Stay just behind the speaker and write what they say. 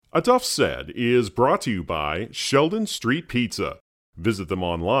Enough Said is brought to you by Sheldon Street Pizza. Visit them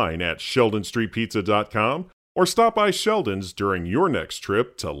online at sheldonstreetpizza.com or stop by Sheldon's during your next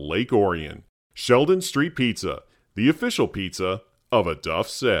trip to Lake Orion. Sheldon Street Pizza, the official pizza of Enough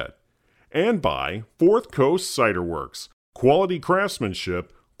Said. And by Fourth Coast Cider Works. Quality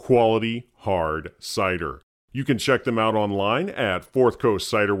craftsmanship, quality hard cider. You can check them out online at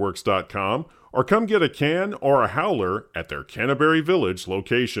fourthcoastciderworks.com or come get a can or a howler at their Canterbury Village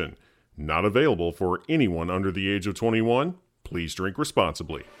location. Not available for anyone under the age of 21. Please drink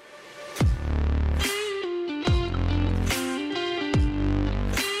responsibly.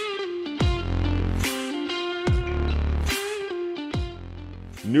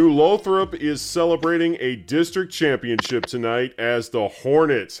 New Lothrop is celebrating a district championship tonight as the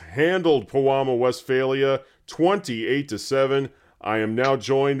Hornets handled Pewamo-Westphalia 28-7. I am now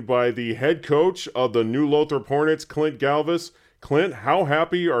joined by the head coach of the New Lothrop Hornets, Clint Galvas. Clint, how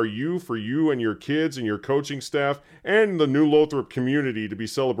happy are you for you and your kids and your coaching staff and the New Lothrop community to be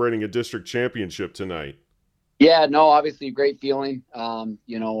celebrating a district championship tonight? Yeah, no, obviously a great feeling. Yeah,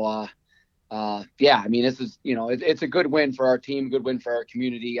 I mean, this is, it's a good win for our team, good win for our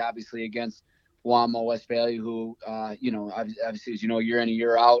community, obviously against Pewamo-Westphalia, who, obviously, as you know, year in and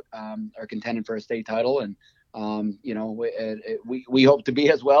year out, are contending for a state title. And, we hope to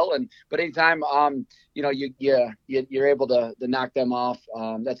be as well. But anytime, you're able to knock them off,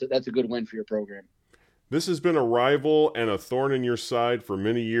 that's a good win for your program. This has been a rival and a thorn in your side for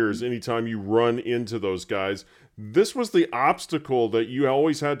many years. Anytime you run into those guys, this was the obstacle that you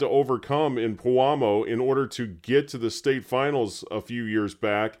always had to overcome in Pewamo in order to get to the state finals a few years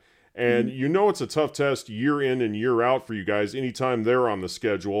back. And it's a tough test year in and year out for you guys anytime they're on the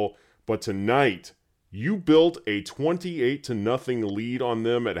schedule. But tonight, you built a 28-0 lead on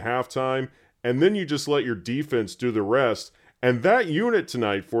them at halftime, and then you just let your defense do the rest. And that unit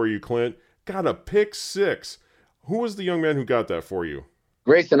tonight for you, Clint, got a pick six. Who was the young man who got that for you?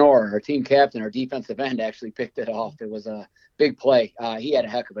 Grayson Orr, our team captain, our defensive end, actually picked it off. It was a big play. He had a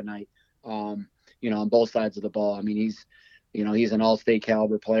heck of a night, on both sides of the ball. I mean, he's an all-state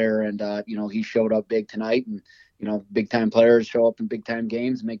caliber player, and, he showed up big tonight. And, big-time players show up in big-time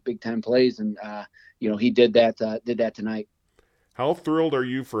games, make big-time plays. And, he did that tonight. How thrilled are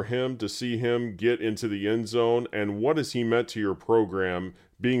you for him to see him get into the end zone, and what has he meant to your program,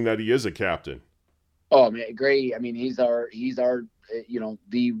 being that he is a captain? Oh, man, great. I mean, he's our, if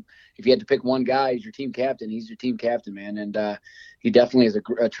you had to pick one guy as your team captain, he's your team captain, man. And he definitely is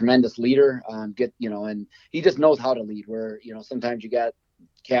a tremendous leader. And he just knows how to lead, where, sometimes you got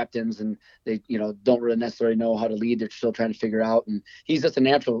captains and they, don't really necessarily know how to lead. They're still trying to figure out. And he's just a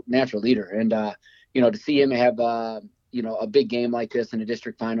natural leader. And, to see him have, a big game like this in a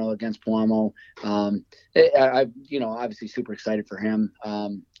district final against Pewamo, obviously super excited for him,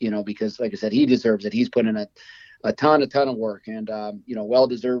 because like I said, he deserves it. He's put in a ton of work, and, well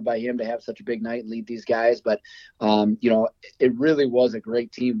deserved by him to have such a big night and lead these guys. But, it really was a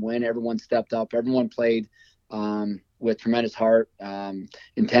great team win. Everyone stepped up. Everyone played with tremendous heart,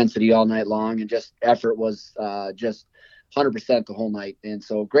 intensity all night long, and just effort was just 100% the whole night. And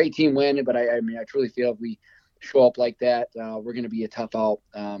so great team win. But I truly feel if we show up like that, we're going to be a tough out,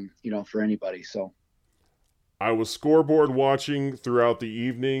 for anybody. So I was scoreboard watching throughout the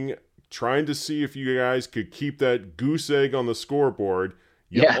evening, trying to see if you guys could keep that goose egg on the scoreboard.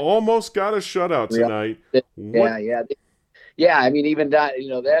 You almost got a shutout tonight. Yeah. I mean, even that,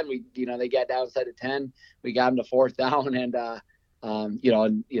 then we, they got downside of 10. We got them to fourth down, and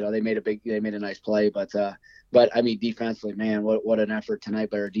they made a nice play, but I mean, defensively, man, what an effort tonight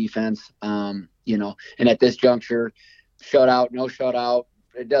by our defense. And at this juncture, shutout, no shutout,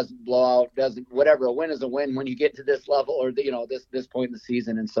 it doesn't blow out, whatever. A win is a win when you get to this level or this point in the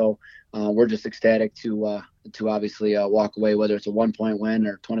season. And so we're just ecstatic to obviously walk away, whether it's a 1-point win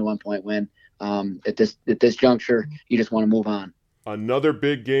or 21-point win. At this juncture, you just want to move on. Another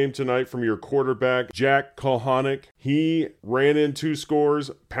big game tonight from your quarterback, Jack Kohanic. He ran in 2 scores,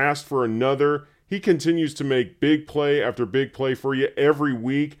 passed for another. He continues to make big play after big play for you every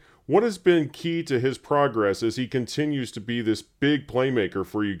week. What has been key to his progress as he continues to be this big playmaker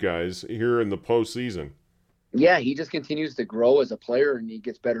for you guys here in the postseason? Yeah, he just continues to grow as a player, and he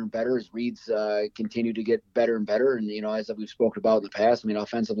gets better and better. His reads continue to get better and better. And, as we've spoken about in the past, I mean,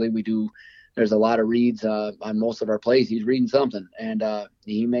 offensively, there's a lot of reads on most of our plays. He's reading something, and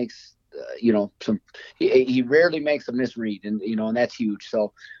he makes, he rarely makes a misread, and, and that's huge.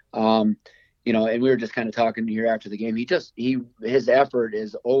 So, and we were just kind of talking here after the game. His effort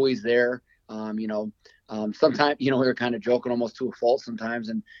is always there. Sometimes, we were kind of joking almost to a fault sometimes,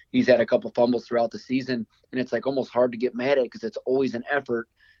 and he's had a couple fumbles throughout the season, and it's like almost hard to get mad at because it's always an effort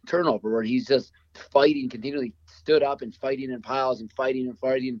turnover where he's just fighting, continually stood up and fighting in piles and fighting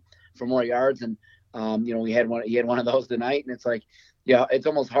for more yards. And, he had one of those tonight, and it's like, yeah, it's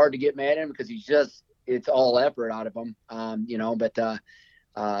almost hard to get mad at him because it's all effort out of him.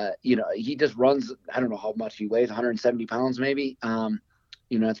 He just runs, I don't know how much he weighs, 170 pounds maybe.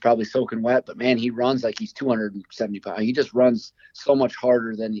 It's probably soaking wet, but man, he runs like he's 270 pounds. He just runs so much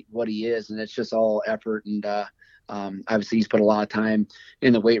harder than what he is. And it's just all effort. And, obviously he's put a lot of time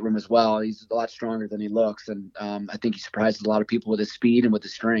in the weight room as well. He's a lot stronger than he looks. And, I think he surprises a lot of people with his speed and with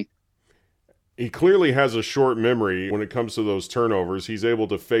his strength. He clearly has a short memory when it comes to those turnovers. He's able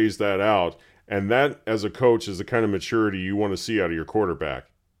to phase that out. And that, as a coach, is the kind of maturity you want to see out of your quarterback.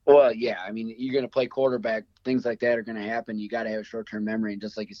 Well, yeah. I mean, you're going to play quarterback. Things like that are going to happen. You got to have a short-term memory. And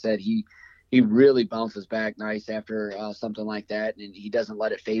just like you said, he really bounces back nice after something like that, and he doesn't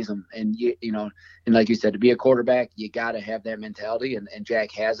let it phase him. And and like you said, to be a quarterback, you got to have that mentality. And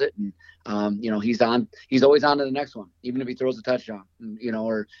Jack has it. And he's always on to the next one, even if he throws a touchdown,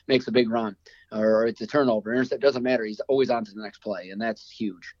 or makes a big run, or it's a turnover. It doesn't matter. He's always on to the next play, and that's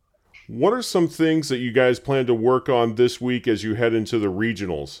huge. What are some things that you guys plan to work on this week as you head into the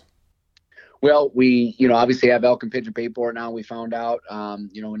regionals? Well, we, obviously have Elkton-Pigeon Bay Port now. We found out,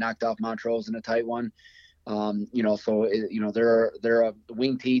 we knocked off Montrose in a tight one. They're a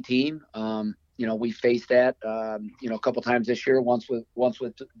wing T team. We faced that, a couple times this year, once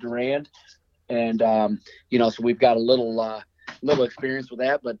with Durand. And, so we've got a little experience with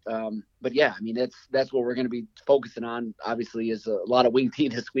that, but yeah, I mean, that's what we're going to be focusing on. Obviously, is a lot of wing T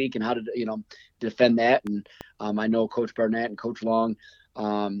this week and how to, defend that. And I know Coach Barnett and Coach Long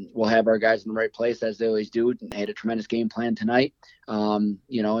will have our guys in the right place as they always do. And they had a tremendous game plan tonight, and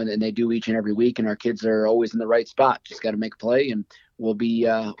they do each and every week. And our kids are always in the right spot. Just got to make a play, and we'll be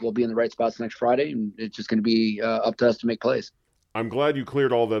in the right spots next Friday. And it's just going to be up to us to make plays. I'm glad you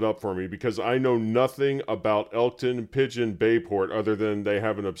cleared all that up for me because I know nothing about Elkton-Pigeon Bay Port other than they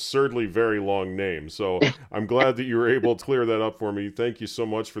have an absurdly very long name. So I'm glad that you were able to clear that up for me. Thank you so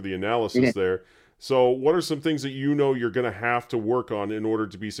much for the analysis there. So what are some things that you're going to have to work on in order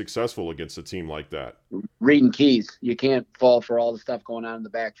to be successful against a team like that? Reading keys. You can't fall for all the stuff going on in the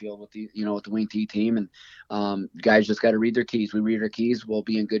backfield with the wing T team. And guys just got to read their keys. We read our keys, we'll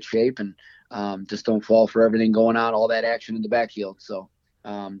be in good shape, and just don't fall for everything going on, all that action in the backfield. So,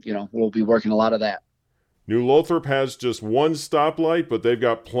 we'll be working a lot of that. New Lothrop has just one stoplight, but they've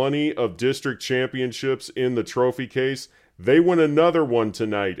got plenty of district championships in the trophy case. They win another one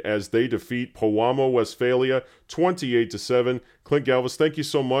tonight as they defeat Pewamo-Westphalia 28-7. Clint Galvas, thank you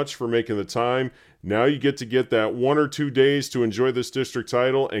so much for making the time. Now you get that 1 or 2 days to enjoy this district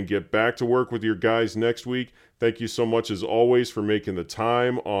title and get back to work with your guys next week. Thank you so much, as always, for making the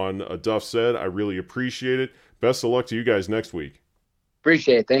time on A Duff Said. I really appreciate it. Best of luck to you guys next week.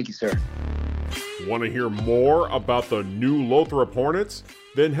 Appreciate it. Thank you, sir. Want to hear more about the new Lothrop Hornets?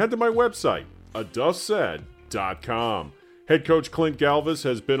 Then head to my website, aduffsaid.com. Head coach Clint Galvas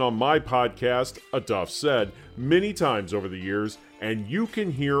has been on my podcast, A Duff Said, many times over the years, and you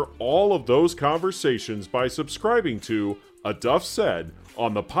can hear all of those conversations by subscribing to A Duff Said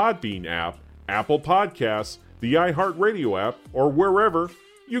on the Podbean app, Apple Podcasts, the iHeartRadio app, or wherever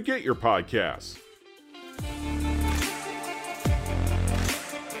you get your podcasts.